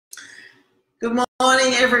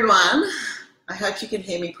Morning, everyone. I hope you can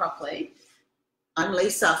hear me properly. I'm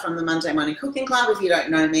Lisa from the Monday Morning Cooking Club, if you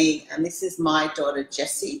don't know me, and this is my daughter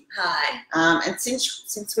Jessie. Hi. And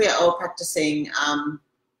since we are all practicing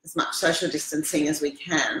as much social distancing as we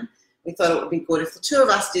can, we thought it would be good if the two of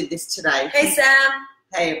us did this today. Hey, Sam.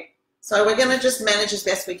 Hey. So we're going to just manage as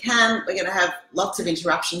best we can. We're going to have lots of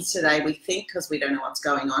interruptions today, we think, because we don't know what's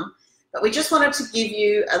going on. But we just wanted to give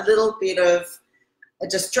you a little bit of a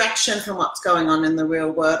distraction from what's going on in the real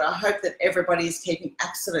world. I hope that everybody is keeping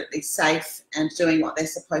absolutely safe and doing what they're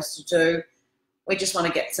supposed to do. We just want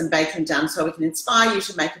to get some baking done so we can inspire you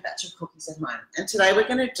to make a batch of cookies at home. And today we're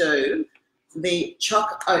going to do the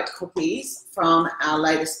Choc Oat cookies from our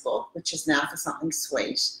latest book, which is Now for Something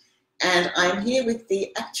Sweet. And I'm here with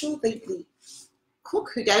the cook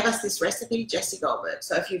who gave us this recipe, Jessie Goldberg.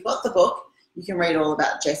 So if you've got the book, you can read all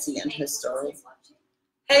about Jessie and her story.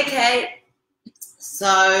 Hey, Kate.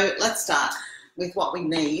 So let's start with what we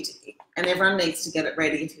need, and everyone needs to get it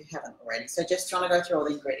ready if you haven't already. So just trying to go through all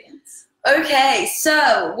the ingredients. Okay,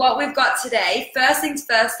 so what we've got today, first things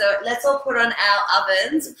first though, let's all put on our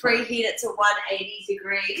ovens, preheat it to 180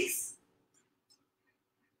 degrees.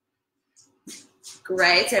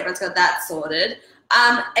 Great, everyone's got that sorted.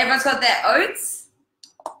 Everyone's got their oats.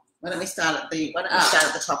 Why don't we start at the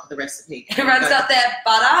top of the recipe? Everyone's got their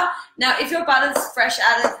butter. Now, if your butter's fresh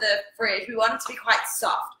out of the fridge, we want it to be quite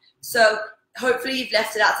soft. So hopefully you've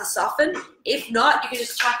left it out to soften. If not, you can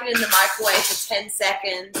just chuck it in the microwave for 10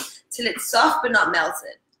 seconds till it's soft but not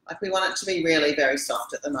melted. Like, we want it to be really very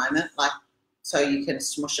soft at the moment, like, so you can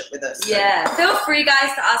smush it with us. Yeah, feel free,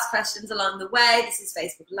 guys, to ask questions along the way. This is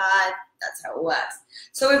Facebook Live. That's how it works.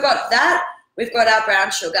 So we've got that. We've got our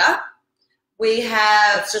brown sugar. We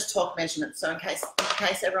have... Let's just talk measurements. So in case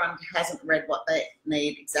everyone hasn't read what they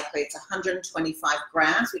need exactly, it's 125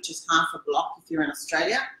 grams, which is half a block if you're in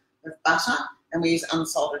Australia, of butter, and we use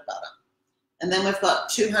unsalted butter. And then we've got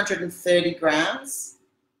 230 grams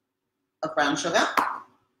of brown sugar.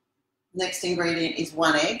 Next ingredient is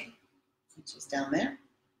 1 egg, which is down there.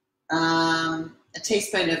 A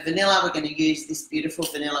teaspoon of vanilla. We're going to use this beautiful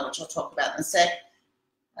vanilla, which I'll talk about in a sec.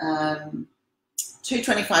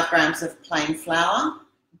 225 grams of plain flour,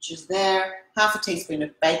 which is there. Half a teaspoon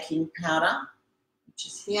of baking powder, which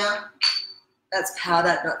is here. That's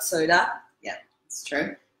powder, not soda. Yeah, that's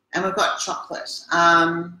true. And we've got chocolate,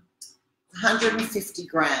 150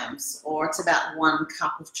 grams, or it's about 1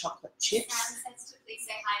 cup of chocolate chips. Sensitively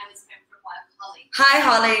say hi to his friend from work, Holly. Hi,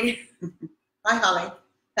 Holly. Hi, Holly.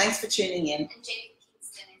 Thanks for tuning in. And Jacob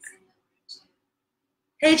Kingston is in the room too.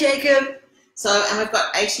 Hey, Jacob. So, and we've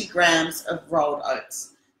got 80 grams of rolled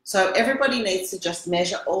oats. So everybody needs to just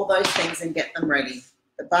measure all those things and get them ready.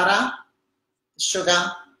 The butter, the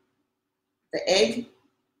sugar, the egg,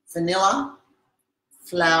 vanilla,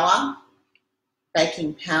 flour,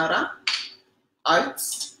 baking powder,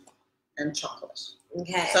 oats, and chocolate.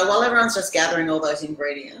 Okay. So while everyone's just gathering all those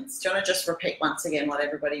ingredients, do you want to just repeat once again what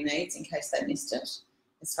everybody needs in case they missed it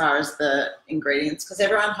as far as the ingredients? Because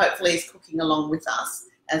everyone hopefully is cooking along with us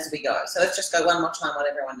as we go. So let's just go one more time what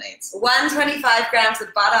everyone needs. 125 grams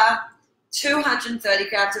of butter, 230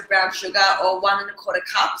 grams of brown sugar or 1 1/4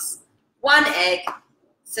 cups, 1 egg, 1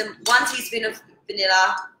 teaspoon of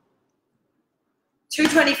vanilla,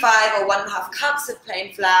 225 or 1 1/2 cups of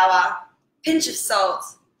plain flour, pinch of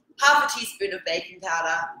salt, half a teaspoon of baking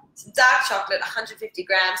powder, some dark chocolate, 150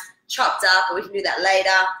 grams, chopped up, but we can do that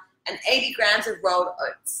later, and 80 grams of rolled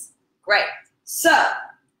oats. Great. So,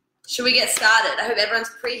 should we get started? I hope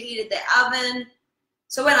everyone's preheated their oven.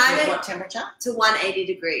 So when I make what temperature? to 180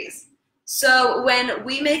 degrees. So when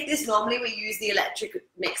we make this, normally we use the electric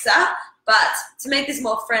mixer, but to make this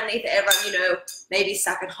more friendly for everyone, you know, maybe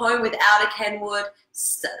stuck at home without a Kenwood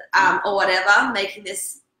or whatever, making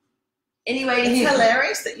this anyway. It's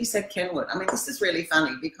hilarious that you said Kenwood. I mean, this is really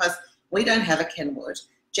funny because we don't have a Kenwood.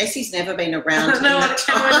 Jessie's never been around. I don't know what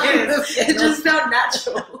Kenwood is. It just felt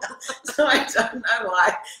natural. So I don't know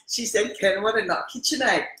why she said Kenwood and not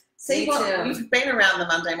KitchenAid. See, you've been around the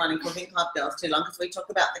Monday Morning Cooking Club girls too long because we talk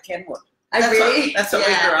about the Kenwood. That's what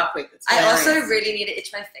we grew up with. I also really need to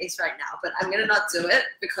itch my face right now, but I'm going to not do it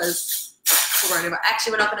because coronavirus.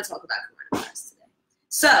 Actually, we're not going to talk about coronavirus today.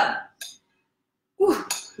 So, whew,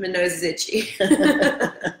 my nose is itchy.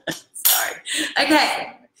 Sorry.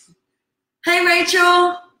 Okay. Hey, Rachel.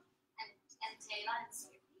 And Taylor and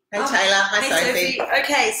Sophie. Hey, Taylor. Hi, Sophie.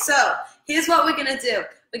 Okay, so here's what we're going to do.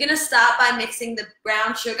 We're going to start by mixing the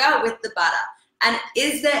brown sugar with the butter. And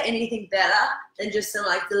is there anything better than just some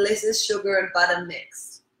like delicious sugar and butter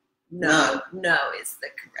mixed? No is the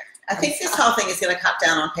correct I think this whole thing is going to cut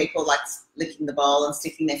down on people like licking the bowl and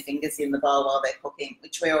sticking their fingers in the bowl while they're cooking,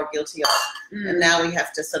 which we're all guilty of. And now we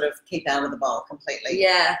have to sort of keep out of the bowl completely.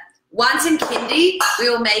 Yeah. Once in kindy, we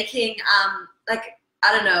were making, I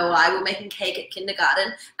don't know why, we were making cake at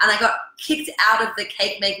kindergarten, and I got kicked out of the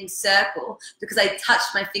cake making circle because I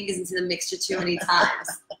touched my fingers into the mixture too many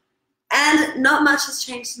times. And not much has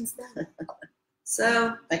changed since then.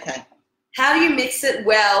 So, okay. How do you mix it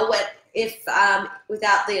well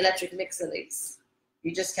without the electric mixer leaks?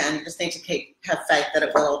 You just can. You just need to have faith that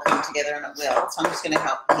it will all come together, and it will. So I'm just going to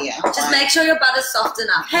help here. Just make sure your butter's soft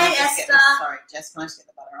enough. Hey, Esther. Sorry, Jess, can I just get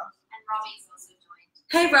the butter off? And Robbie's also joined.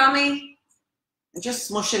 Hey, Romy. And just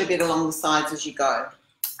smush it a bit along the sides as you go.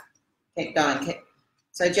 Keep going.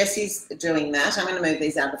 So Jessie's doing that. I'm going to move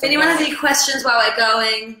these out of the way. If anyone has any questions while we're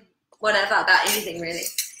going, whatever, about anything really.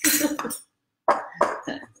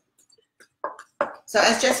 So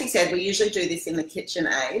as Jessie said, we usually do this in the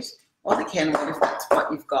KitchenAid or the Kenwood if that's what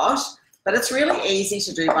you've got. But it's really easy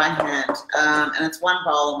to do by hand, and it's 1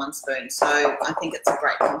 bowl and 1 spoon. So I think it's a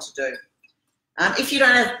great thing to do. If you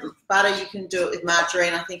don't have butter, you can do it with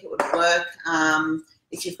margarine. I think it would work.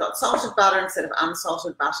 If you've got salted butter instead of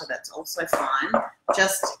unsalted butter, that's also fine.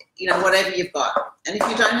 Just, whatever you've got. And if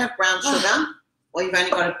you don't have brown sugar, or you've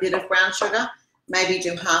only got a bit of brown sugar, maybe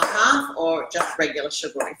do half-half or just regular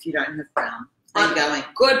sugar if you don't have brown. How are you going?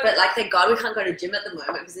 Good, but thank God we can't go to gym at the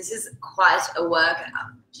moment because this is quite a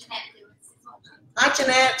workout. Jeanette Lewis is watching. Hi,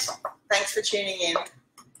 Jeanette. Thanks for tuning in.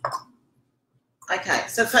 Okay,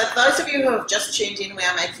 so for those of you who have just tuned in, we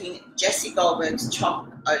are making Jessie Goldberg's Choc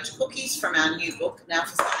Oat cookies from our new book, Now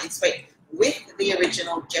for Something Sweet, with the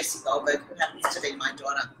original Jessie Goldberg, who happens to be my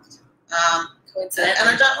daughter. And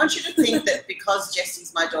I don't want you to think that because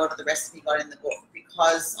Jessie's my daughter, the recipe got in the book,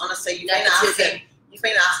 because honestly, you've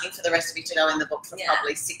been asking for the recipe to go in the book for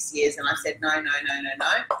probably 6 years, and I've said no. And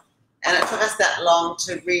it took us that long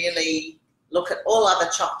to really look at all other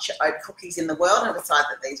choc oat cookies in the world and decide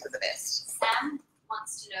that these were the best. Sam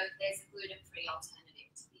wants to know if there's a gluten-free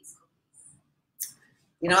alternative to these cookies.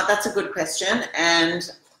 You know what, that's a good question,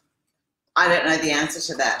 and I don't know the answer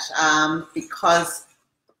to that because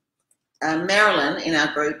Marilyn in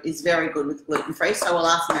our group is very good with gluten-free, so we'll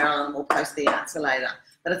ask Marilyn and we'll post the answer later.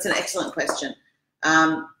 But it's an excellent question.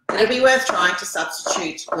 It'll be worth trying to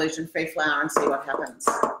substitute gluten-free flour and see what happens.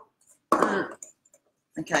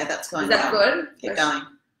 Okay, that's going well. Is that good? Keep going.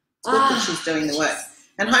 It's good that she's doing the work.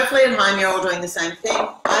 And hopefully at home you're all doing the same thing,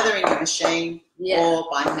 either in your machine or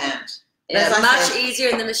by hand. Yeah, much easier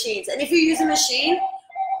in the machines. And if you use a machine,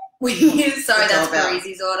 we use, sorry, that's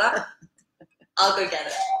Parisi's order. I'll go get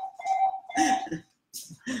it.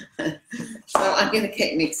 So I'm going to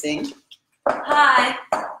keep mixing. Hi.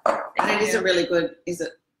 And it is a really good, is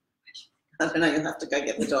it? I don't know, you'll have to go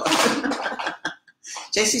get the door.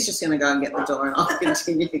 Jessie's just going to go and get the door and I'll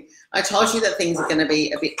continue. I told you that things are going to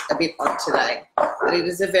be a bit odd today, but it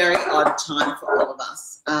is a very odd time for all of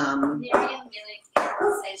us. Miriam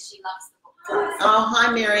Millington says she loves the book. Oh,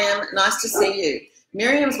 hi Miriam, nice to see you.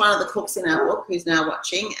 Miriam's one of the cooks in our book who's now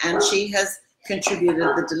watching, and she has contributed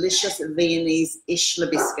the delicious Viennese Ischler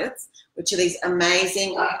biscuits, which are these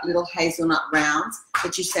amazing little hazelnut rounds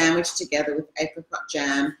that you sandwich together with apricot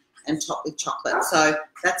jam and top with chocolate. So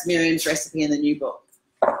that's Miriam's recipe in the new book.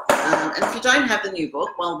 And if you don't have the new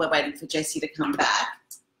book, while we're waiting for Jessie to come back,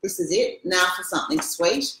 this is it, Now for Something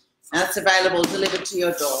Sweet. And it's available, delivered to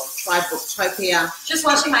your door. Try Booktopia. Just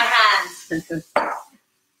washing my hands.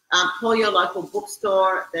 Call your local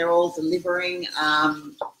bookstore. They're all delivering.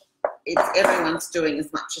 Everyone's doing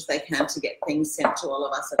as much as they can to get things sent to all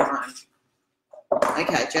of us at home.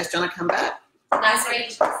 Okay, Jess, do you want to come back? Nice.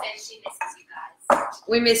 Rachel says she misses you guys.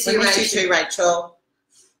 We miss you, We miss Rachel. you too, Rachel.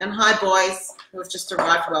 And hi, boys who have just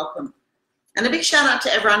arrived. Welcome. And a big shout out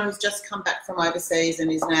to everyone who's just come back from overseas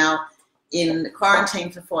and is now in quarantine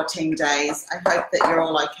for 14 days. I hope that you're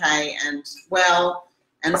all okay and well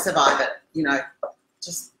and survive it. You know,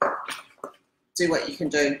 just do what you can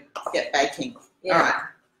do. Get baking. Yeah. All right.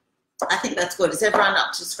 I think that's good. Is everyone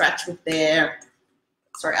up to scratch with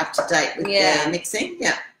up to date with their mixing?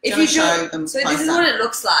 Yeah. If you show them so closer? this is what it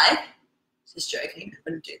looks like. Just joking, I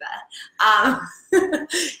wouldn't do that.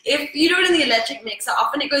 If you do it in the electric mixer,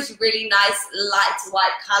 often it goes really nice, light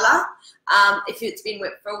white color. If it's been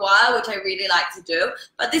whipped for a while, which I really like to do.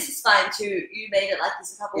 But this is fine too. You made it like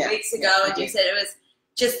this a couple of weeks ago, and you said it was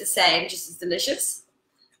just the same, just as delicious.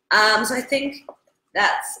 So I think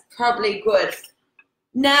that's probably good.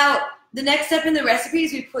 Now, the next step in the recipe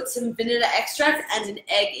is we put some vanilla extract and an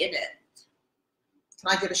egg in it.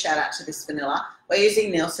 Can I give a shout out to this vanilla? We're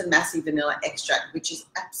using Nielsen Massey vanilla extract, which is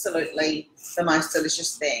absolutely the most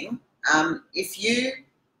delicious thing. If you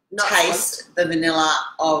taste the vanilla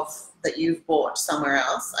that you've bought somewhere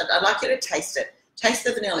else. I'd like you to taste it. Taste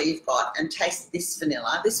the vanilla you've got and taste this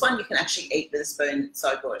vanilla. This one you can actually eat with a spoon. It's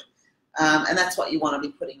so good. And that's what you want to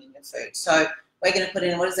be putting in your food. So we're going to put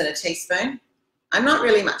in, what is it, a teaspoon? I'm not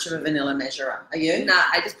really much of a vanilla measurer. Are you? No,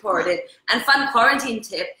 I just pour it in. And fun quarantine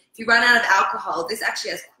tip, if you run out of alcohol, this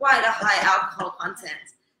actually has quite a high alcohol content.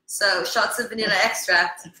 So shots of vanilla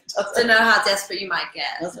extract to know how desperate you might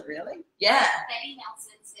get. Does it really? Yeah. Betty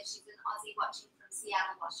Nelson says she's an Aussie watching from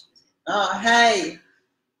Seattle, Washington. Oh, hey.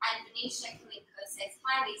 And Venetia Kalinko says,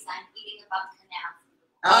 hi Lisa, I'm eating a bumpkin now.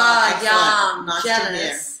 Oh, yum. Nice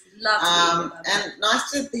Jealous. Love to eat and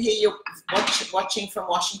nice to hear you watching from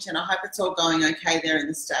Washington. I hope it's all going okay there in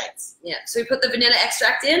the States. Yeah, so we put the vanilla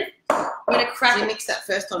extract in. We're going to crack Do you it. mix that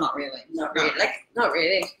first or not really? Not really. Not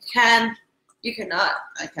really. You cannot.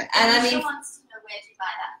 Okay. And Venetia wants to know where to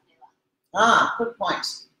buy that vanilla. Ah, good point.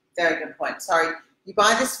 Very good point. Sorry. You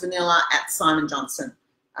buy this vanilla at Simon Johnson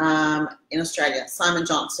in Australia. Simon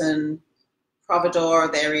Johnson,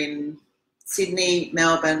 Providore, they're in Sydney,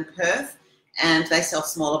 Melbourne, Perth, and they sell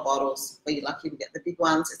smaller bottles where you're lucky to get the big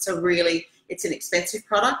ones. It's an expensive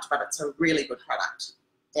product, but it's a really good product.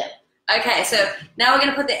 Yeah. Okay, so now we're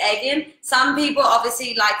going to put the egg in. Some people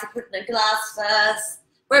obviously like to put it in a glass first.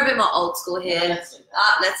 We're a bit more old school here.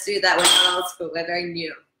 Let's do that. We're not old school. We're very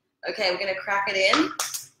new. Okay, we're going to crack it in.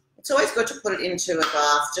 It's always good to put it into a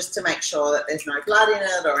glass just to make sure that there's no blood in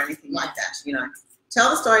it or anything like that, you know. Tell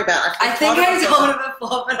the story about it. I think I told it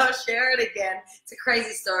before, but I'll share it again. It's a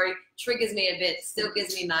crazy story. Triggers me a bit. Still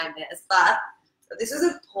gives me nightmares. But this was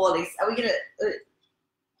a poorly. Are we going to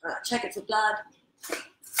check it for blood?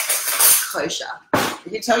 Kosher.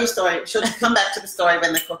 You can tell your story. She'll come back to the story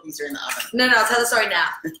when the cookies are in the oven. No, I'll tell the story now.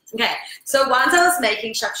 Okay, so once I was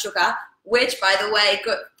making shakshuka, which, by the way,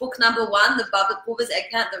 book number 1, the Bubba's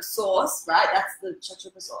eggplant, the sauce, right? That's the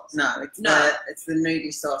shakshuka sauce. No, it's the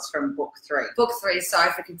nudie sauce from book 3. Book 3,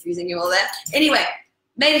 sorry for confusing you all there. Anyway,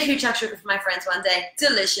 made a huge shakshuka for my friends one day.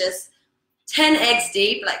 Delicious. 10 eggs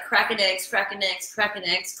deep, like cracking eggs. 10th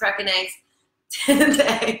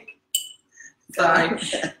egg. Sorry.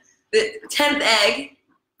 The 10th egg,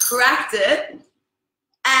 cracked it,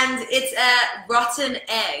 and it's a rotten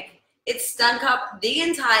egg. It stunk up the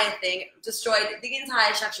entire thing, destroyed the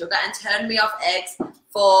entire shakshuka, and turned me off eggs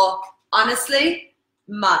for, honestly,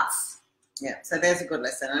 months. Yeah, so there's a good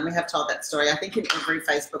lesson. And we have told that story. I think in every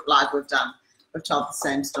Facebook Live we've told the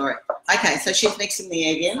same story. Okay, so she's mixing the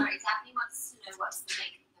egg in. Sorry, Daphne wants to know what's the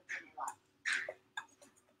make of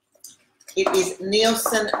the vanilla. It is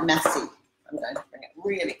Nielsen Massey. I'm going to bring it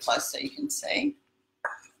really close so you can see.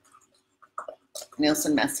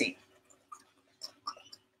 Nielsen Massey.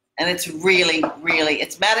 And it's really,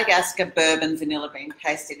 it's Madagascar bourbon vanilla bean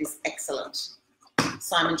paste. It is excellent.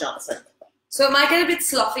 Simon Johnson. So it might get a bit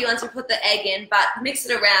sloppy once we put the egg in, but mix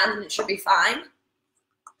it around and it should be fine.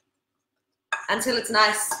 Until it's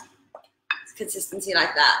nice consistency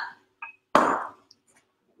like that.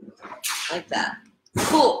 Like that.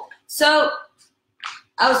 Cool. So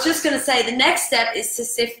I was just going to say the next step is to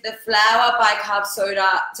sift the flour, bicarb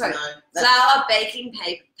soda, flour, baking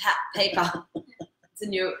paper. It's a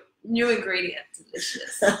new ingredient.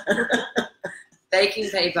 Delicious. Baking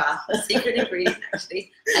paper. Secret ingredient,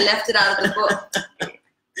 actually. I left it out of the book.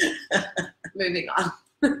 Moving on.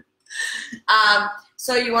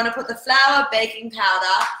 So you want to put the flour, baking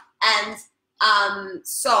powder, and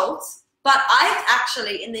salt. But I've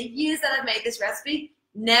actually, in the years that I've made this recipe,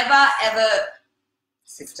 never ever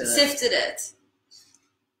sifted it.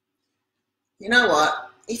 You know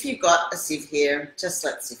what? If you've got a sieve here, just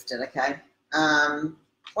let's sift it, okay?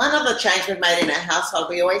 One other change we've made in our household,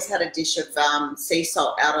 we always had a dish of sea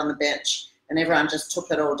salt out on the bench and everyone just took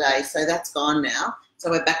it all day. So that's gone now. So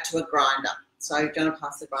we're back to a grinder. So do you want to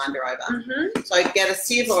pass the grinder over? Mm-hmm. So get a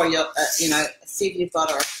sieve or a sieve you've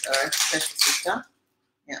got or a pressure sifter.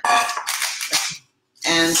 Yeah.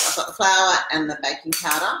 And I've got the flour and the baking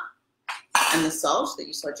powder and the salt that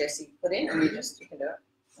you saw Jessie put in, and you can do it.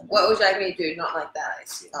 What would you like me to do? Not like that, I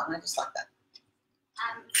assume. Oh, no, just like that.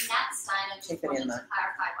 Nat Steiner just Keep it wanted in to there.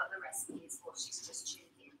 clarify what the recipe is for. She's just tuned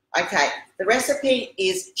in. Okay, the recipe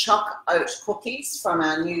is Choc Oat cookies from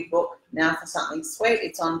our new book, Now for Something Sweet.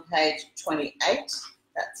 It's on page 28.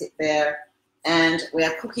 That's it there. And we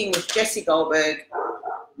are cooking with Jessie Goldberg,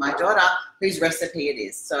 my daughter, whose recipe it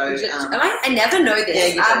is. So I never know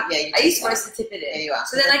this. Yeah, are you supposed to tip it in? Yeah, you are.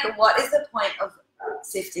 So then, what is the point of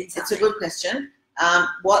sifting something? It's a good question.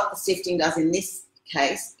 What the sifting does in this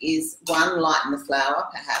case is, one, lighten the flour,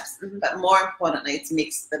 perhaps, but more importantly, it's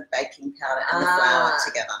mix the baking powder and the flour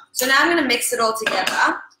together. So now I'm going to mix it all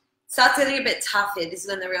together. starts getting a bit tough here. This is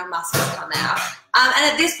when the real muscles come out.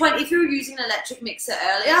 And at this point, if you were using an electric mixer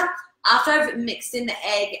earlier, after I've mixed in the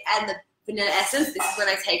egg and the vanilla essence, this is when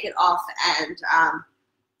I take it off and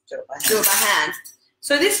do it by hand.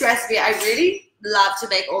 So this recipe I really love to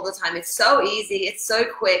make all the time. It's so easy. It's so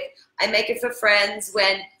quick. I make it for friends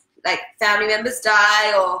when like family members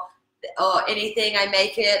die or anything. I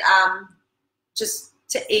make it just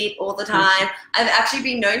to eat all the time. I've actually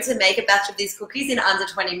been known to make a batch of these cookies in under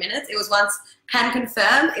 20 minutes. It was once, can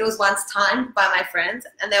confirm, it was once timed by my friends,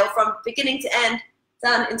 and they were from beginning to end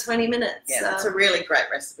done in 20 minutes. Yeah, so that's a really great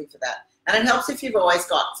recipe for that. And it helps if you've always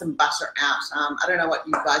got some butter out. I don't know what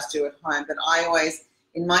you guys do at home, but I always,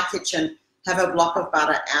 in my kitchen, have a block of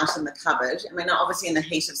butter out in the cupboard. I mean, obviously in the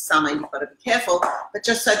heat of summer, you've got to be careful, but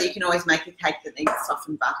just so that you can always make a cake that needs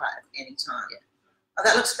softened butter at any time. Yeah. Oh,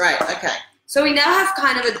 that looks great. Okay. So we now have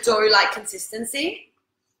kind of a dough-like consistency,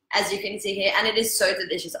 as you can see here, and it is so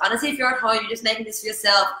delicious. Honestly, if you're at home, you're just making this for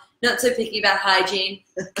yourself, not so picky about hygiene.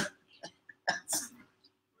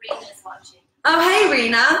 Rena's watching. Oh, hey,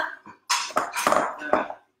 Rena.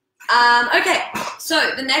 Okay,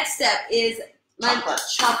 so the next step is my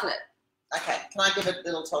chocolate. Okay, can I give a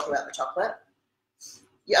little talk about the chocolate?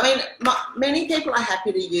 Yeah, I mean, many people are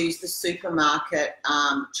happy to use the supermarket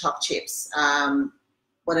choc chips.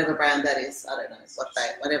 Whatever brand that is, I don't know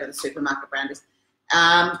whatever the supermarket brand is.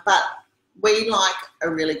 But we like a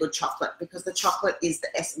really good chocolate because the chocolate is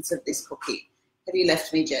the essence of this cookie. Have you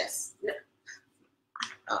left me, Jess? No.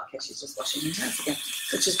 Oh, okay, she's just washing her hands again,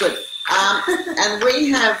 which is good. And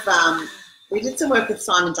we have we did some work with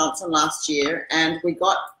Simon Johnson last year, and we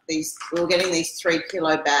got these. We were getting these 3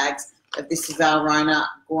 kilo bags of this Valrhona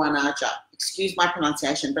Guanaja. Excuse my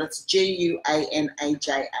pronunciation, but it's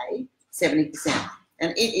Guanaja, 70%.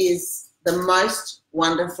 And it is the most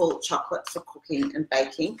wonderful chocolate for cooking and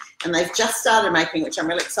baking. And they've just started making, which I'm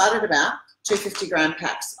really excited about, 250-gram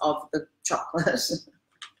packs of the chocolate.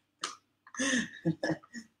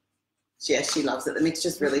 Yes, she loves it. The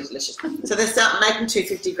mixture's really delicious. So they start making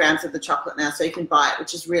 250 grams of the chocolate now, so you can buy it,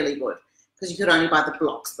 which is really good because you could only buy the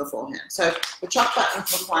blocks beforehand. So the chocolate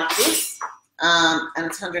buttons look like this, and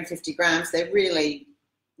it's 150 grams. They're really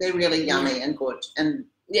yummy and good. And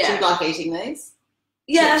do you like eating these?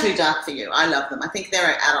 Yeah. Too dark for you. I love them. I think they're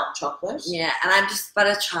an adult chocolate. Yeah, and I'm just but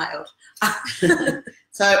a child.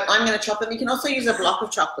 So I'm going to chop them. You can also use a block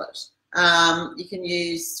of chocolate. You can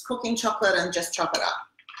use cooking chocolate and just chop it up.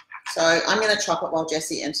 So I'm going to chop it while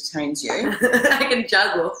Jessie entertains you. I can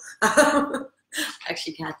juggle.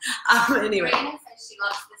 Actually can. Anyway. Rena says she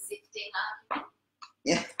loves the sifting argument.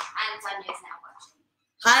 Yeah. And Danya's now watching.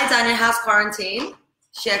 Hi, Danya. How's quarantine?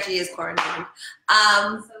 She actually is quarantined.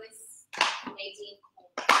 So is Nadine.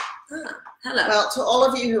 Hello. Well, to all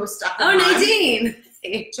of you who are stuck at home. Oh, Nadine.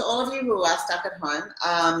 To all of you who are stuck at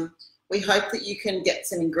home, we hope that you can get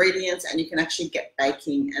some ingredients and you can actually get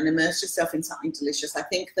baking and immerse yourself in something delicious. I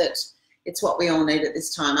think that it's what we all need at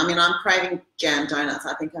this time. I mean, I'm craving jam donuts.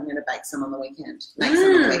 I think I'm going to bake some on the weekend. Make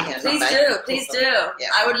some on the weekend. Please do. Yeah.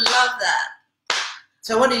 I would love that.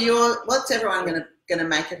 So what's everyone going to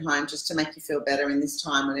make at home just to make you feel better in this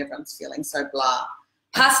time when everyone's feeling so blah?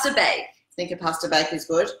 Pasta bake. Think a pasta bake is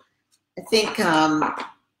good.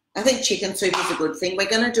 I think chicken soup is a good thing. We're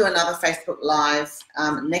going to do another Facebook Live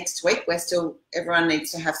next week. Everyone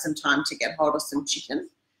needs to have some time to get hold of some chicken.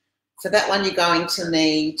 For that one, you're going to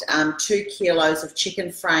need 2 kilos of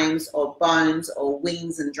chicken frames or bones or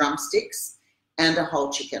wings and drumsticks and a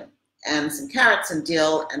whole chicken and some carrots and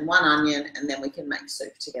dill and 1 onion, and then we can make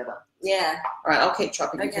soup together. Yeah. All right, I'll keep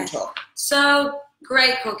chopping. Okay. You can talk. So,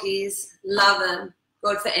 great cookies. Love them.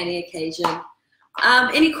 Good for any occasion.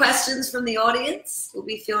 Any questions from the audience? We'll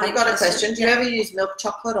be fielding I've got a question. Do you ever use milk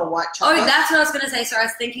chocolate or white chocolate? Oh, that's what I was going to say. Sorry, I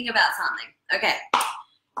was thinking about something. Okay.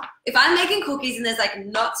 If I'm making cookies and there's like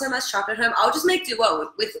not so much chocolate at home, I'll just make do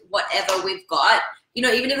with whatever we've got. You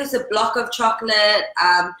know, even if it's a block of chocolate,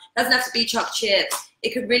 doesn't have to be choc chips.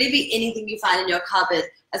 It could really be anything you find in your cupboard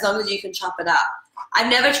as long as you can chop it up. I've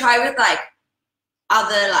never tried with like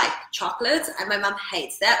other like chocolates, and my mum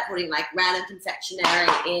hates that, putting like random confectionery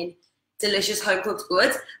in delicious home cooked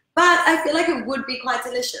goods, but I feel like it would be quite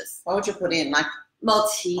delicious. What would you put in? Like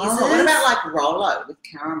Maltesers? Oh, what about like Rolo with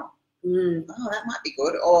caramel? Mm. Oh, that might be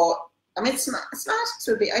good. Or, I mean, Smarties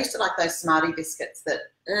would be, I used to like those Smartie biscuits that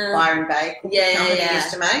Byron Bay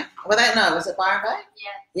used to make. Was it Byron Bay?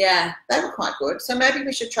 Yeah. They were quite good. So maybe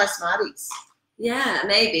we should try Smarties. Yeah,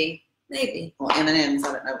 maybe. Or M&M's,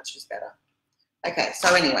 I don't know which is better. Okay,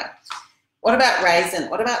 so anyway, what about raisin?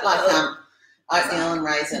 What about like oatmeal and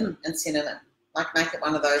raisin and cinnamon? Like make it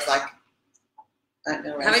one of those like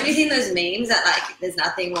oatmeal raisin. Haven't you seen those memes that like there's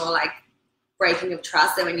nothing more like breaking of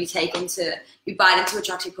trust than when you bite into a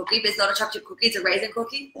chocolate cookie, but it's not a chocolate cookie, it's a raisin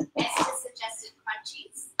cookie. Esther suggested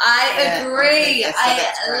crunchies. I agree.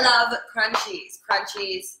 I love crunchies,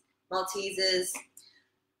 Maltesers.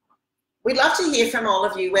 We'd love to hear from all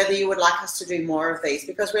of you whether you would like us to do more of these,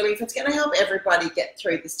 because really, if it's going to help everybody get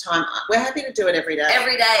through this time, we're happy to do it every day.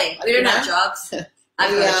 Every day. We don't have jobs.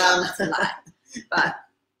 I've got a job, that's a lie. But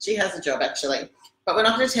she has a job, actually. But we're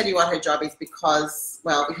not going to tell you what her job is because,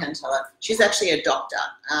 well, we can tell her. She's actually a doctor,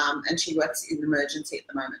 and she works in emergency at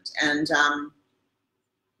the moment. And,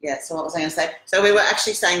 yeah, so what was I going to say? So we were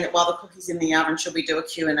actually saying that while the cookie's in the oven, should we do a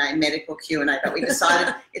Q&A, medical Q&A? But we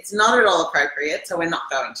decided it's not at all appropriate, so we're not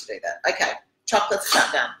going to do that. Okay, chocolates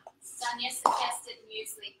shut down. Sonia suggested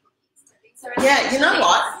muesli cookies. Yeah, you know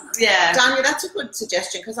what? yeah. Danya, that's a good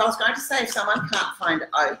suggestion, because I was going to say if someone can't find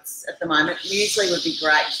oats at the moment, muesli would be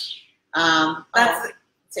great. It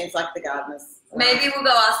seems like the gardeners. Maybe we'll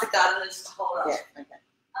go ask the gardeners to hold up. Yeah, okay.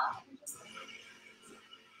 Oh,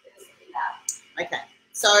 Okay,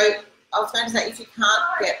 so I was going to say if you can't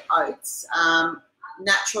get oats,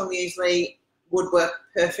 natural muesli would work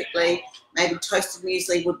perfectly. Maybe toasted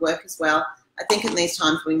muesli would work as well. I think in these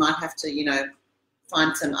times we might have to, you know,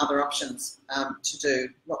 find some other options to do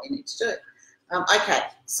what we need to do. Okay,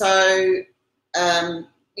 so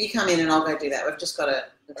you come in and I'll go do that. We've just got a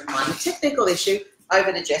minor technical issue.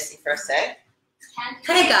 Over to Jessie for a sec.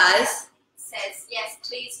 Hey guys. Says, yes,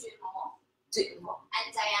 please do more.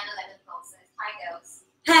 And Diana Leventhal says, hi girls.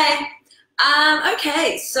 Hey.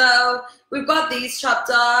 Okay, so we've got these chopped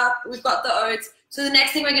up, we've got the oats. So the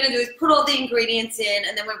next thing we're going to do is put all the ingredients in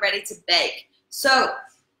and then we're ready to bake. So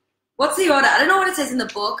what's the order? I don't know what it says in the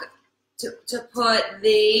book to put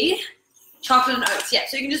the chocolate and oats. Yeah,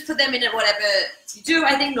 so you can just put them in at whatever you do.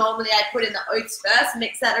 I think normally I put in the oats first,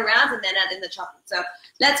 mix that around, and then add in the chocolate. So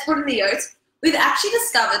let's put in the oats. We've actually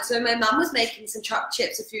discovered, so my mum was making some chocolate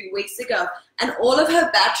chips a few weeks ago, and all of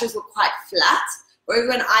her batches were quite flat, whereas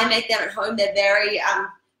when I make them at home, they're very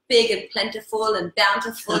big and plentiful and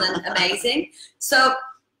bountiful and amazing. So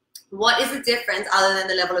what is the difference, other than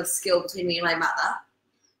the level of skill between me and my mother,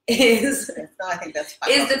 is I think that's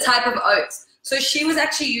the type of oats. So she was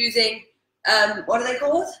actually using, what are they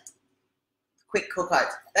called? Quick cook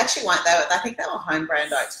oats. They actually weren't. I think they were home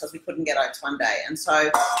brand oats because we couldn't get oats one day, and so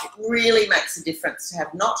it really makes a difference to have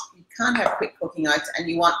you can't have quick cooking oats, and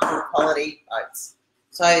you want good quality oats.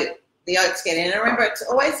 So the oats get in, and remember, it's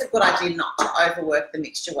always a good idea not to overwork the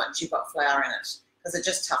mixture once you've got flour in it, because it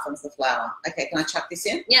just toughens the flour. Okay, can I chuck this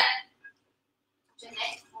in? Yeah.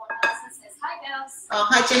 Jeanette Mortensen says, hi girls. Oh,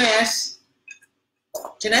 hi Jeanette.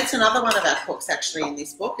 Jeanette's another one of our cooks actually in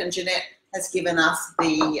this book, and Jeanette has given us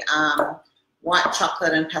the white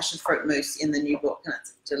chocolate and passion fruit mousse in the new book, and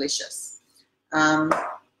it's delicious.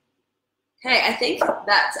 Hey, I think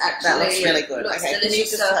that's actually that looks really good. Okay, can you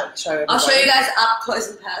just show everybody? I'll show you guys up close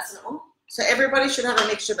and personal. So everybody should have a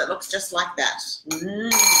mixture that looks just like that.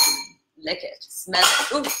 Lick it, smell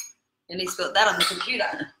it. Ooh, nearly spilled that on the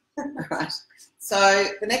computer. All right. So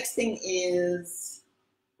the next thing is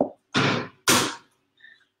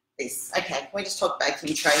this. Okay, can we just talk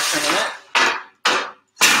baking trays for a minute?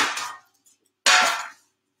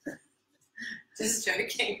 Just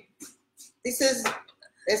joking.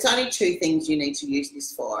 There's only two things you need to use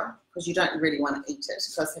this for, because you don't really want to eat it,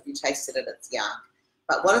 because if you tasted it, it's yuck.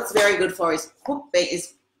 But what it's very good for is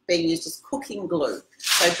being used as cooking glue.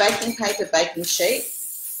 So baking paper, baking sheet,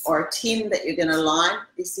 or a tin that you're going to line,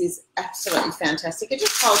 this is absolutely fantastic. It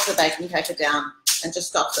just holds the baking paper down and just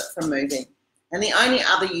stops it from moving. And the only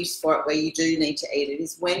other use for it where you do need to eat it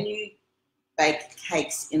is when you bake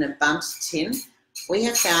cakes in a bundt tin. We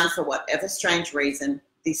have found, for whatever strange reason,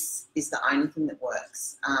 this is the only thing that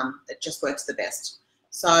works. It just works the best.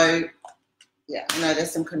 So, yeah, I know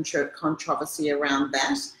there's some controversy around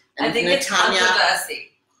that. And I think it's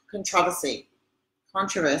controversy.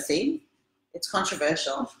 It's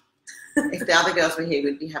controversial. If the other girls were here,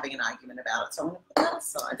 we'd be having an argument about it. So I'm going to put that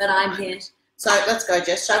aside. But I'm here. So let's go,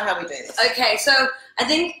 Jess. Show how we do this. Okay, so I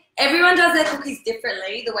think everyone does their cookies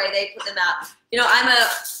differently, the way they put them out. You know, I'm a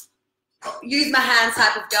use my hands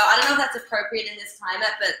type of girl. I don't know if that's appropriate in this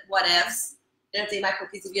climate, but whatevs. You don't eat my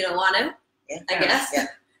cookies if you don't want to, yeah, I guess. Yeah.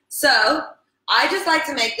 So I just like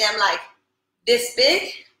to make them like this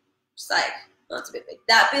big, just like, oh, it's a bit big,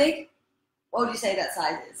 that big. What would you say that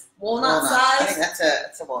size is? Walnut size? I think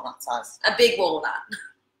it's a walnut size. A big walnut.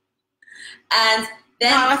 And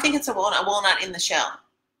then no, I think it's a walnut in the shell.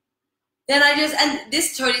 Then and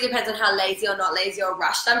this totally depends on how lazy or not lazy or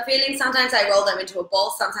rushed I'm feeling. Sometimes I roll them into a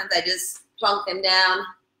ball. Sometimes I just plunk them down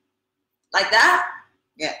like that.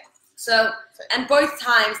 Yeah. So, and both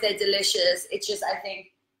times they're delicious. It's just, I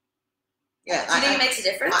think, Yeah, Do you think it makes a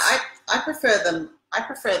difference? I prefer them. I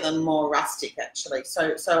prefer them more rustic actually.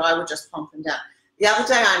 So I would just pump them down. The other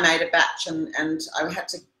day I made a batch and I had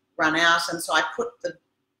to run out, and so I put the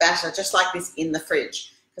batter just like this in the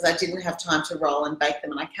fridge because I didn't have time to roll and bake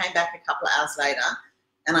them. And I came back a couple of hours later,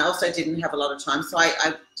 and I also didn't have a lot of time, so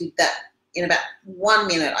I did that in about 1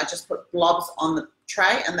 minute. I just put blobs on the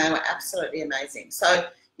tray, and they were absolutely amazing. So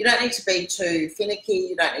you don't need to be too finicky.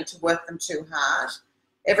 You don't need to work them too hard.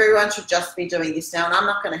 Everyone should just be doing this now, and I'm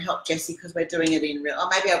not going to help Jessie because we're doing it in real. Or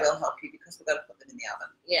maybe I will help you because we've got to put them in the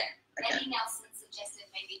oven. Yeah. Okay. Maybe Nelson suggested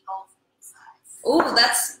maybe golf ball size. Oh,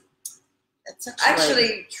 that's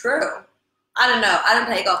actually true. I don't know. I don't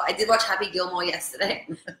play golf. I did watch Happy Gilmore yesterday,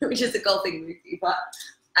 which is a golfing movie, but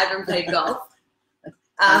I haven't played golf.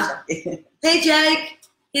 Hey, Jake.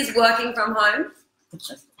 He's working from home. And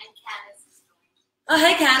Candace is going. Oh,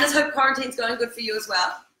 hey, Candace. Hope quarantine's going good for you as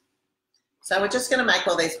well. So we're just going to make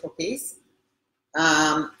all these cookies.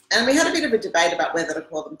 And we had a bit of a debate about whether to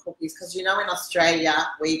call them cookies because, you know, in Australia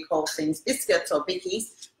we call things biscuits or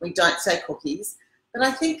bickies. We don't say cookies. But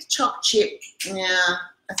I think choc chip, yeah,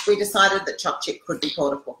 we decided that choc chip could be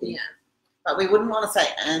called a cookie. Yeah. But we wouldn't want to say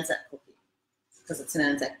Anzac cookie because it's an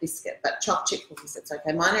Anzac biscuit. But choc chip cookies, it's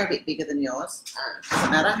okay. Mine are a bit bigger than yours. Doesn't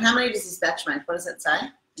matter. How many does this batch make? What does it say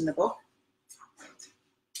in the book?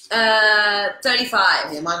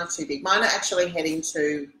 35. Yeah, mine are too big. Mine are actually heading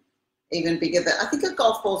to even bigger than, I think a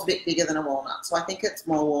golf ball's a bit bigger than a walnut. So I think it's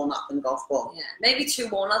more walnut than golf ball. Yeah, maybe 2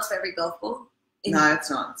 walnuts for every golf ball. No, it's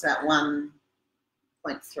not. It's about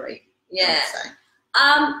 1.3. Yeah.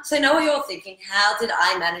 So I know what you're thinking. How did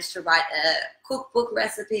I manage to write a cookbook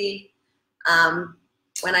recipe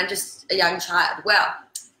when I'm just a young child? Well,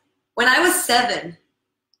 when I was 7,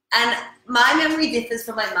 and my memory differs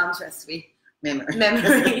from my mum's recipe.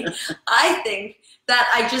 Memory. I think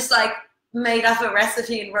that I just like made up a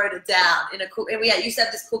recipe and wrote it down in a cook. And we used to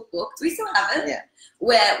have this cookbook. We still have it. Yeah.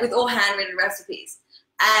 Where with all handwritten recipes.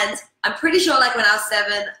 And I'm pretty sure like when I was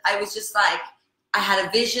 7, I was just like, I had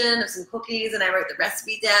a vision of some cookies and I wrote the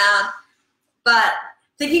recipe down. But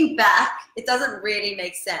thinking back, it doesn't really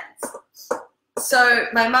make sense. So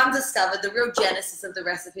my mum discovered the real genesis of the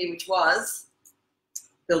recipe, which was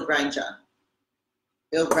Bill Granger.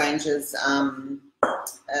 Bill Granger's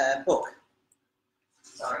book.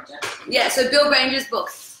 Sorry, Jen. Yeah, so Bill Granger's book.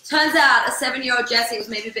 Turns out a 7-year-old Jessie was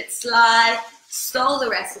maybe a bit sly, stole the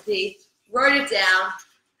recipe, wrote it down,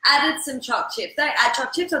 added some choc chips. Did I add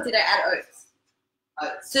choc chips or did I add oats?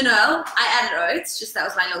 Oats. So no, I added oats, just that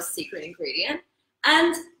was my little secret ingredient.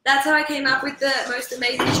 And that's how I came up with the most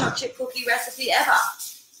amazing choc chip cookie recipe ever.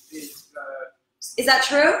 Is that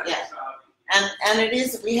true? Yeah. And it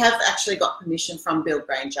is, we have actually got permission from Bill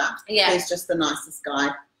Granger. Yeah. He's just the nicest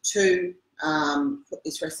guy to put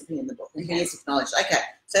this recipe in the book. And he is acknowledged. Okay,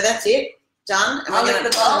 so that's it. Done. And I'll we're leave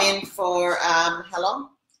going to the put bowl. them in for how long?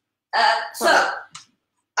 So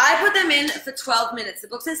I put them in for 12 minutes. The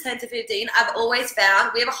book says 10 to 15. I've always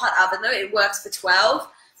found, we have a hot oven though, it works for 12.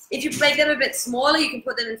 If you make them a bit smaller, you can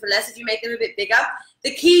put them in for less. If you make them a bit bigger,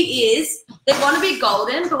 the key is they want to be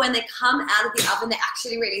golden, but when they come out of the oven, they're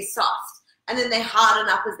actually really soft. And then they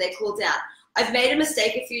harden up as they cool down. I've made a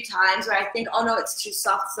mistake a few times where I think, oh no, it's too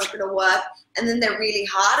soft, it's not going to work. And then they're really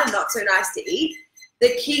hard and not so nice to eat.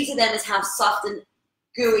 The key to them is how soft and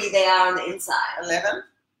gooey they are on the inside. 11?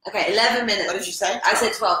 Okay, 11 minutes. What did you say? I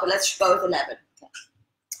said 12, but let's go with 11.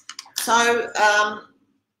 So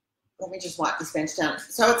let me just wipe this bench down.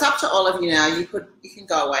 So it's up to all of you now. You can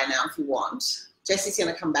go away now if you want. Jessie's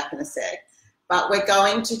going to come back in a sec. But we're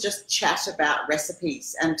going to just chat about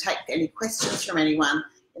recipes and take any questions from anyone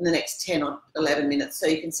in the next 10 or 11 minutes so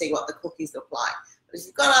you can see what the cookies look like. But if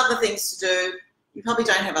you've got other things to do, you probably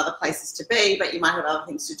don't have other places to be, but you might have other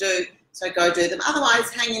things to do, so go do them. Otherwise,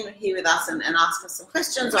 hang in here with us and ask us some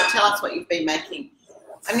questions or tell us what you've been making.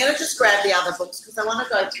 I'm going to just grab the other books because I want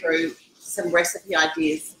to go through some recipe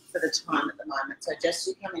ideas for the time at the moment. So Jess,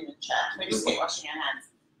 you come in and chat. We just keep washing our hands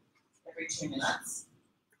every 2 minutes.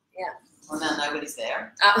 Yeah. Well, now nobody's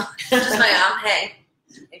there. Oh, just my arm. Hey.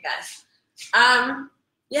 Hey, guys.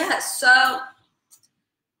 Yeah, so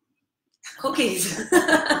cookies.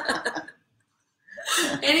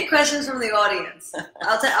 Any questions from the audience?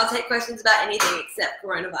 I'll take questions about anything except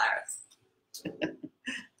coronavirus.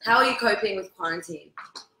 How are you coping with quarantine?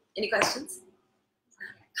 Any questions?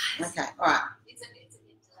 Okay, all right. It's a bit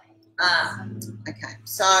delayed. Okay,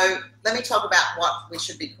 so let me talk about what we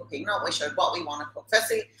should be cooking. Not what we want to cook.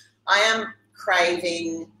 Firstly, I am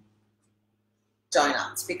craving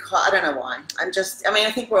donuts because I don't know why.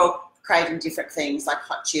 I think we're all craving different things like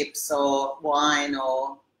hot chips or wine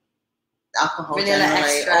or alcohol Vanilla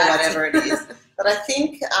generally extract. or whatever it is. But I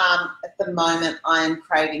think at the moment I am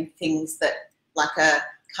craving things that like a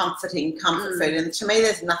comforting comfort food. And to me,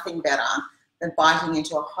 there's nothing better than biting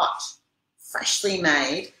into a hot, freshly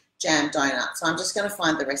made jam donut. So I'm just going to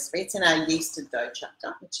find the recipe. It's in our yeasted dough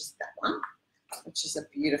chapter, which is that one, which is a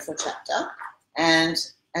beautiful chapter. And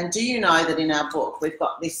do you know that in our book we've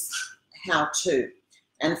got this how-to,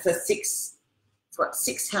 and for six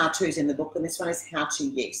how-tos in the book, and this one is how to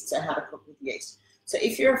yeast, so how to cook with yeast. So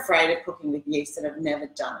if you're afraid of cooking with yeast and have never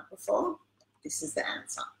done it before, this is the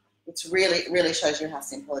answer. It really shows you how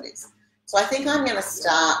simple it is. So I think I'm going to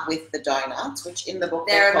start with the donuts, which in the book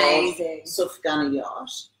they're called amazing.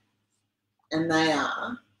 Sufganiyot, and they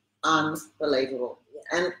are unbelievable.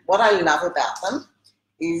 And what I love about them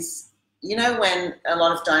is, you know, when a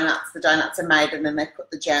lot of the donuts are made and then they put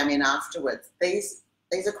the jam in afterwards. These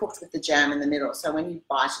are cooked with the jam in the middle. So when you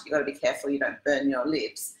bite it, you've got to be careful you don't burn your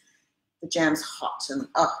lips. The jam's hot and,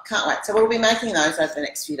 can't wait. So we'll be making those over the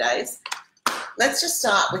next few days. Let's just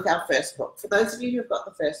start with our first book. For those of you who've got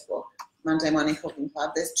the first book, Monday Morning Cooking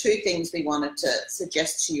Club, there's two things we wanted to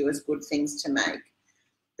suggest to you as good things to make.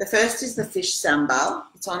 The first is the fish sambal.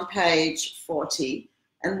 It's on page 40.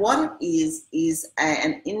 And what it is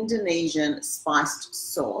an Indonesian spiced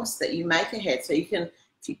sauce that you make ahead. So you can,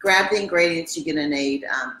 if you grab the ingredients, you're going to need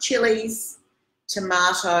chilies,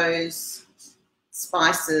 tomatoes,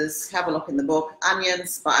 spices, have a look in the book,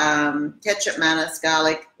 onions, ketchup, mayonnaise,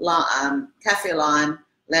 garlic, kaffir lime,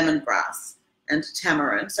 lemongrass, and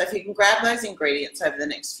tamarind. So if you can grab those ingredients over the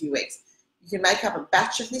next few weeks, you can make up a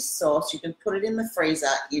batch of this sauce. You can put it in the freezer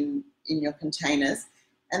in your containers.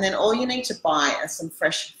 And then all you need to buy are some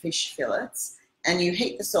fresh fish fillets, and you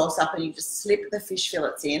heat the sauce up and you just slip the fish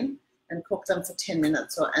fillets in and cook them for 10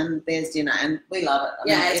 minutes and there's dinner, and we love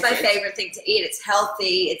it. It's my favourite thing to eat. It's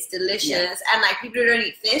healthy, it's delicious, and like people who don't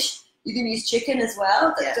eat fish, you can use chicken as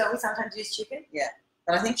well. Don't we sometimes use chicken? Yeah.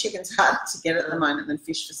 But I think chicken's harder to get at the moment than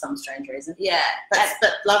fish for some strange reason. Yeah.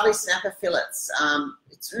 But lovely snapper fillets.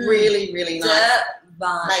 It's really nice.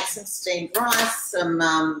 Divine. Make some steamed rice,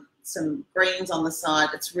 some greens on the side.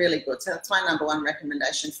 It's really good. So that's my number one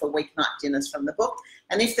recommendation for weeknight dinners from the book.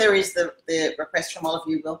 And if there is the request from all of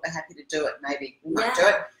you, we'll be happy to do it. Maybe we might do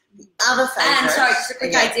it. The other favourite. And sorry, just a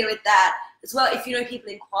quick idea with that as well. If you know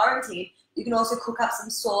people in quarantine, you can also cook up some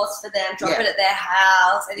sauce for them, drop it at their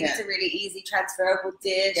house. I think it's a really easy transferable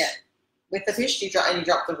dish. Yeah. With the fish, do you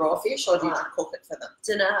drop the raw fish, or do you cook it for them?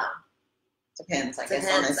 Dunno. Depends, I guess,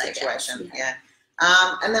 on their situation. Yeah.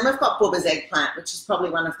 And then we've got Bubba's eggplant, which is probably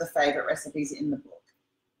one of the favourite recipes in the book.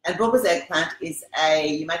 And Bubba's eggplant is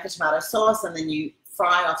you make a tomato sauce and then you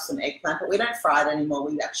fry off some eggplant, but we don't fry it anymore.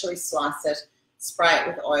 We actually slice it, spray it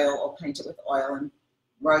with oil or paint it with oil and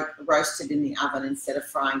roast it in the oven instead of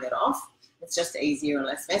frying it off. It's just easier and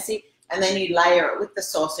less messy. And then you layer it with the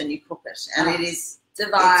sauce and you cook it. And it is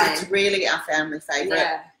divine. It's really our family favourite.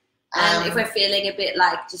 Yeah. And if we're feeling a bit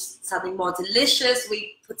like just something more delicious,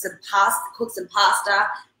 we put some pasta, cook some pasta,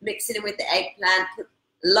 mix it in with the eggplant, put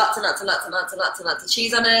lots and lots of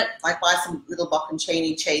cheese on it. Like buy some little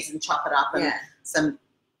bocconcini cheese and chop it up, and some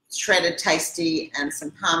shredded tasty and some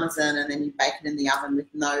parmesan, and then you bake it in the oven with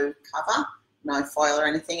no cover, no foil or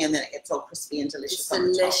anything, and then it gets all crispy and delicious.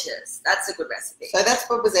 It's delicious. That's a good recipe. So that's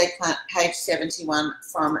Bubba's eggplant, page 71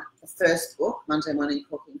 from the first book, Monday Morning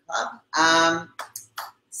Cooking Club.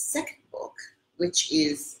 Second book, which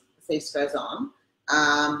is The Feast Goes On.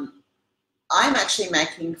 I'm actually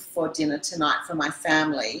making for dinner tonight for my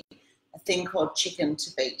family a thing called chicken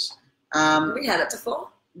to beat. Have we had it before?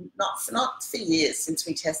 Not for years, since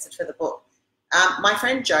we tested for the book. My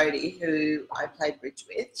friend Jodie, who I played bridge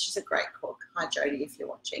with, she's a great cook. Hi Jodie, if you're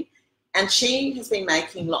watching. And she has been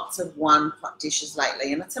making lots of one-pot dishes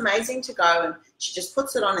lately, and it's amazing to go and she just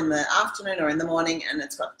puts it on in the afternoon or in the morning, and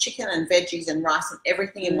it's got chicken and veggies and rice and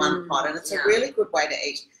everything in one pot, and it's a really good way to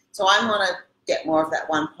eat. So I want to get more of that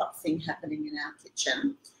one-pot thing happening in our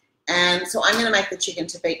kitchen. And so I'm going to make the chicken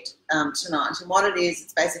to beat tonight. And what it is,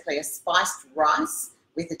 it's basically a spiced rice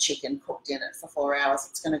with a chicken cooked in it for 4 hours.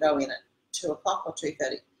 It's going to go in at 2 o'clock or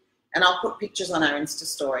 2:30. And I'll put pictures on our Insta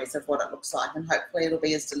stories of what it looks like, and hopefully it'll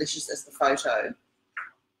be as delicious as the photo.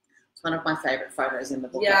 It's one of my favourite photos in the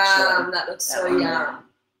book, actually. That looks so yum.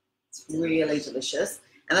 It's really delicious.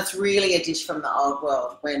 And it's really a dish from the old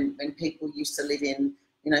world when people used to live in,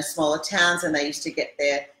 smaller towns, and they used to get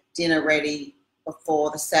their dinner ready before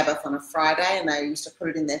the Sabbath on a Friday, and they used to put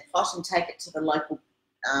it in their pot and take it to the local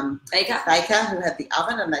baker who had the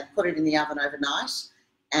oven, and they put it in the oven overnight,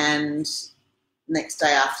 and next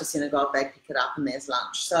day after synagogue they pick it up and there's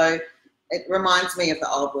lunch. So it reminds me of the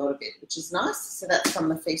old world a bit, which is nice. So that's from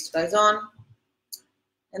The Feast Goes On.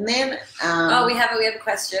 And then we have a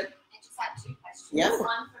question. I just had 2 questions. Yeah. There's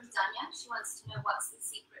one from Danya. She wants to know what's the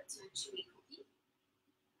secret to a chewy cookie.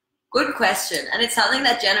 Good question. And it's something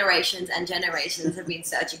that generations and generations have been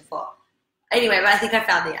searching for. Anyway, but I think I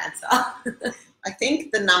found the answer. I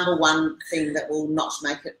think the number one thing that will not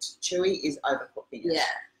make it chewy is overcooking it. Yeah.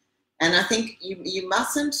 And I think you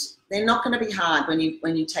mustn't. They're not going to be hard when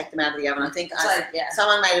you take them out of the oven. I think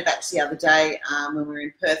someone made a batch the other day when we were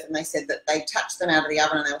in Perth, and they said that they touched them out of the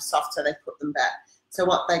oven and they were soft, so they put them back. So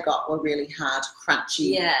what they got were really hard,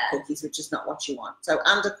 crunchy cookies, which is not what you want. So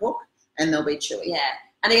undercook, and they'll be chewy. Yeah,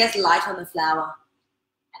 and it gets light on the flour.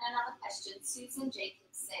 And another question, Susan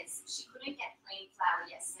Jacobs says she couldn't get plain flour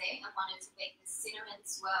yesterday and wanted to bake the cinnamon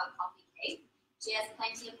swirl coffee cake. She has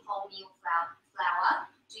plenty of wholemeal flour.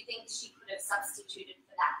 Do you think she could have substituted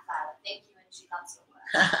for that flour? Thank you, and she loves your work.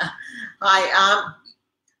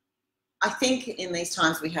 I think in these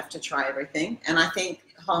times we have to try everything, and I think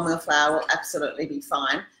wholemeal flour will absolutely be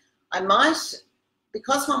fine. I might,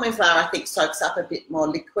 because wholemeal flour I think soaks up a bit more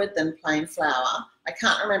liquid than plain flour. I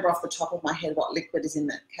can't remember off the top of my head what liquid is in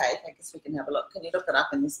that cake. I guess we can have a look. Can you look it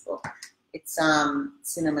up in this book? It's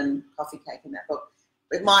cinnamon coffee cake in that book.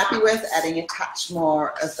 It might be worth adding a touch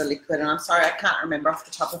more of the liquid, and I'm sorry I can't remember off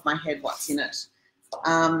the top of my head what's in it.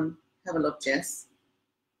 Have a look, Jess.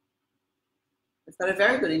 We've got a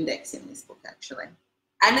very good index in this book, actually.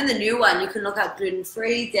 And in the new one, you can look up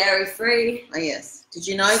gluten-free, dairy-free. Oh, yes. Did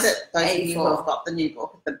you know that those of you who have got the new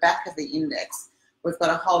book, at the back of the index, we've got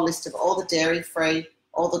a whole list of all the dairy-free,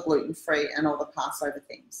 all the gluten-free, and all the Passover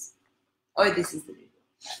things. Oh, this is the new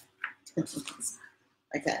book.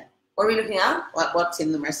 Okay. What are we looking at? What's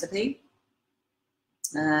in the recipe?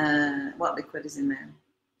 What liquid is in there?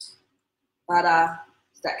 Butter.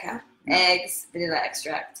 Does that count? No. Eggs, vanilla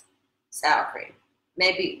extract, sour cream.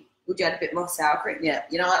 Maybe, would you add a bit more sour cream? Yeah.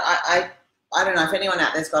 You know what? I don't know if anyone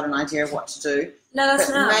out there's got an idea of what to do. Let us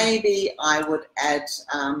know. Maybe I would add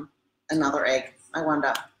another egg. I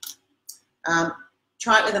wonder.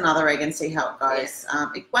 Try it with another egg and see how it goes. Yeah.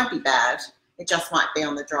 It won't be bad. It just might be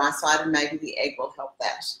on the dry side, and maybe the egg will help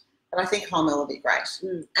that. But I think wholemeal will be great.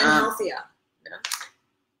 And healthier. You know?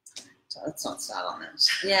 So let's not start on that.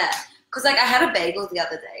 Yeah. Because like I had a bagel the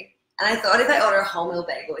other day, and I thought if I order a wholemeal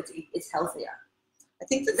bagel, it's healthier. I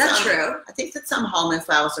think that's true. I think that some wholemeal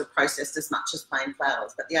flours are processed as much as plain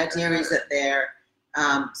flours, but the idea is that they're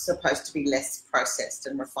supposed to be less processed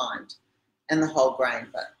and refined, and the whole grain.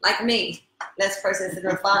 But like me, less processed and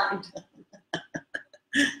refined.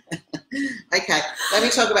 Okay, let me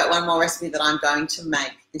talk about one more recipe that I'm going to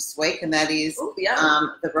make this week, and that is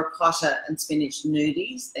the ricotta and spinach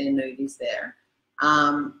nudies. They're nudies there.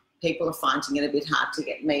 People are finding it a bit hard to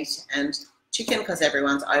get meat and chicken because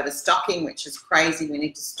everyone's overstocking, which is crazy. We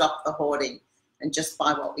need to stop the hoarding and just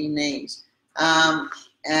buy what we need.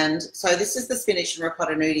 And so this is the spinach and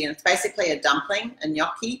ricotta nudie, and it's basically a dumpling, a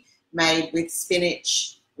gnocchi, made with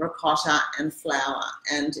spinach, ricotta and flour,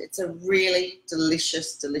 and it's a really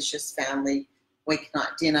delicious family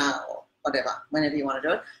weeknight dinner or whatever, whenever you want to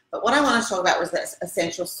do it. But what I want to talk about was that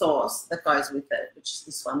essential sauce that goes with it, which is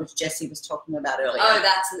this one, which Jessie was talking about earlier. Oh,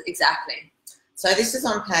 that's exactly. So this is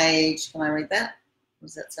on page, can I read that? What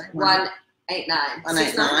does that say? 189.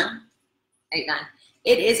 189. 89.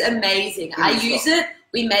 It is amazing. I use it.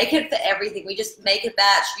 We make it for everything. We just make a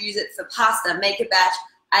batch, use it for pasta, make a batch.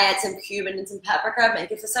 I add some cumin and some paprika, make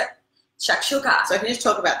it for shakshuka. So can you just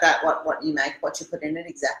talk about that, what you make, what you put in it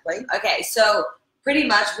exactly? Okay, so pretty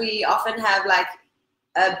much we often have like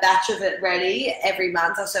a batch of it ready every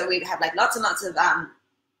month or so. We have like lots and lots of tubs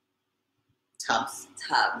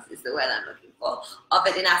is the word I'm looking for, of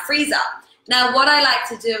it in our freezer. Now what I like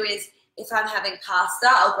to do is if I'm having pasta,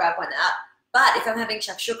 I'll grab one out. But if I'm having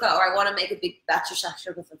shakshuka or I want to make a big batch of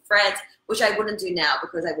shakshuka for friends, which I wouldn't do now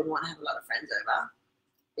because I wouldn't want to have a lot of friends over,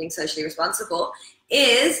 being socially responsible,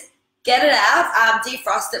 is get it out,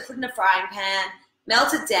 defrost it, put it in a frying pan,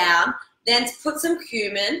 melt it down, then put some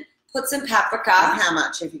cumin, put some paprika. And how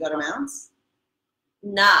much? Have you got an ounce?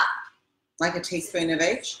 Nah. Like a teaspoon of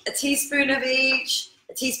each? A teaspoon of each.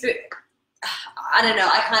 A teaspoon. I don't know.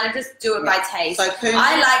 I kind of just do it by taste. So cumin.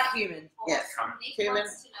 I like cumin. Yes. Nick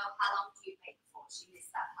wants to know how long do you bake for? She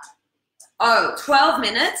missed that part. Oh, 12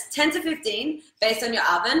 minutes, 10 to 15, based on your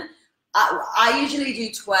oven. I usually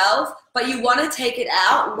do 12, but you want to take it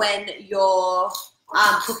out when your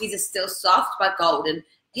cookies are still soft but golden.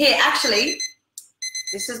 Here, actually.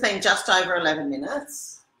 This has been just over 11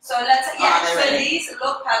 minutes. So let's, so these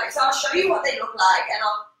look perfect. So I'll show you what they look like, and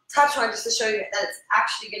I'll touch one just to show you that it's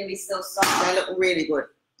actually going to be still soft. They look really good.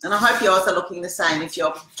 And I hope yours are looking the same if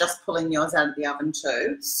you're just pulling yours out of the oven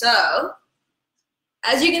too. So,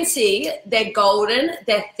 as you can see, they're golden,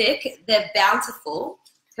 they're thick, they're bountiful.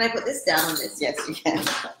 Can I put this down on this? Yes, you can.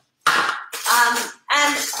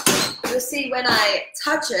 And you'll see when I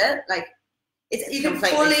touch it, like you can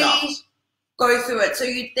Completely fully soft. go through it. So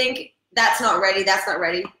you'd think that's not ready, that's not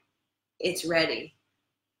ready. It's ready.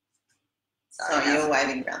 Sorry, you're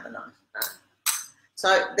waving around the knife.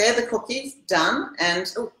 So they're the cookies done,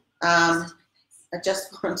 and I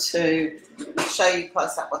just want to show you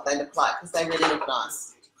close up what they look like because they really look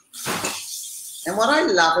nice. And what I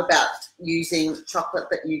love about using chocolate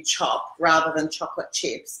that you chop rather than chocolate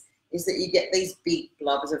chips is that you get these big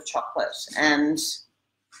blobs of chocolate, and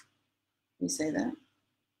you see that?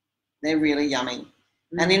 They're really yummy.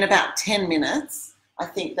 And in about 10 minutes, I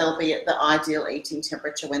think they'll be at the ideal eating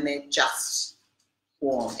temperature when they're just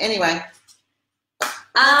warm. Anyway,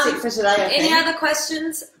 that's it for today, I think. Any other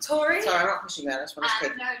questions, Tori? Sorry, I'm not pushing you out. I just want to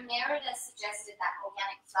speak. No, Nerida suggested that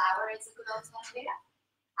organic flour is a good alternative.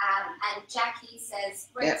 And Jackie says,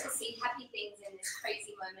 great to see happy things in this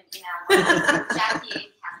crazy moment in our lives. Jackie in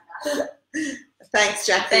Canada. Thanks,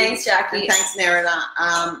 Jackie. Thanks, Jackie. And thanks,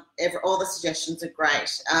 Nerida. All the suggestions are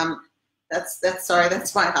great.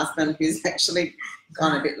 That's my husband who's actually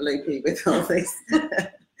gone a bit loopy with all this. And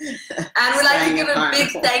we'd like to give a big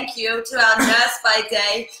thank you to our nurse by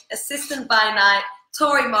day, assistant by night,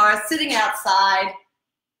 Tori Morris, sitting outside,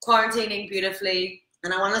 quarantining beautifully.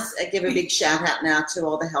 And I want to give a big shout out now to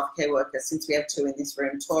all the healthcare workers, since we have two in this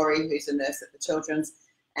room, Tori, who's a nurse at the Children's,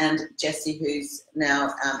 and Jessie, who's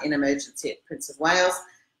now in emergency at Prince of Wales.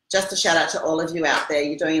 Just a shout out to all of you out there.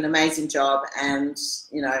 You're doing an amazing job, and,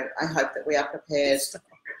 you know, I hope that we are prepared.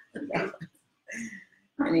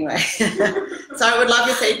 Anyway, so I would love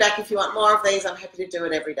your feedback. If you want more of these, I'm happy to do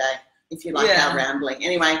it every day if you like our rambling.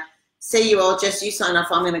 Anyway, see you all. Jess, you sign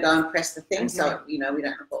off. I'm going to go and press the thing so, you know, we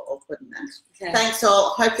don't look awkward in that. Okay. Thanks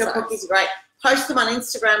all. Hope your cookies are great. Post them on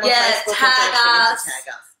Instagram or Facebook. Tag us.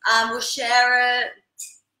 We'll share it.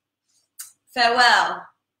 Farewell.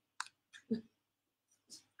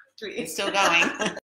 It's still going.